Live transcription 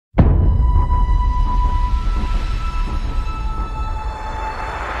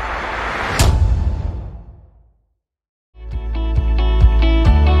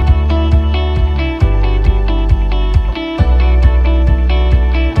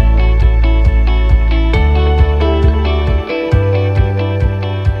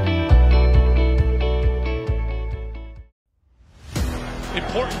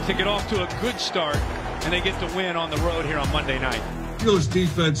good start, and they get to win on the road here on Monday night. Steelers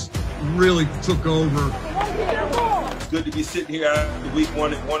defense really took over. It's good to be sitting here after week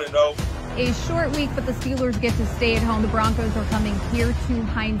 1-0. A short week, but the Steelers get to stay at home. The Broncos are coming here to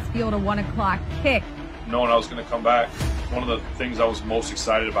Heinz Field, a 1 o'clock kick. Knowing I was going to come back, one of the things I was most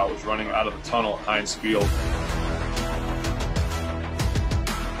excited about was running out of the tunnel at Heinz Field.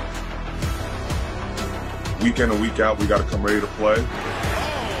 Week in and week out, we got to come ready to play.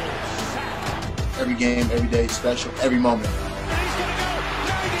 Every game, every day, special, every moment. And he's going to go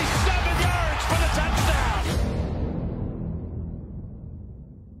 97 yards for the touchdown.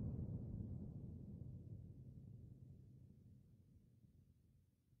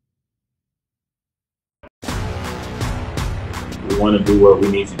 We want to do what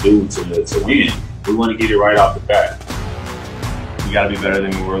we need to do to win. We want to get it right off the bat. We got to be better than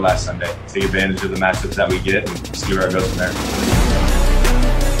we were last Sunday. Take advantage of the matchups that we get and see where it goes from there.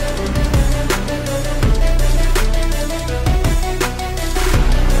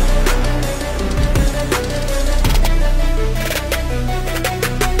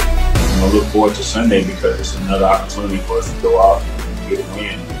 I look forward to Sunday because it's another opportunity for us to go out and get a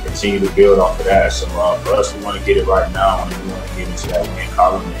win and continue to build off of that. So for us, we want to get it right now and we want to get into that win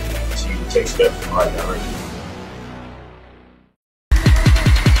column and continue to take steps in the right direction.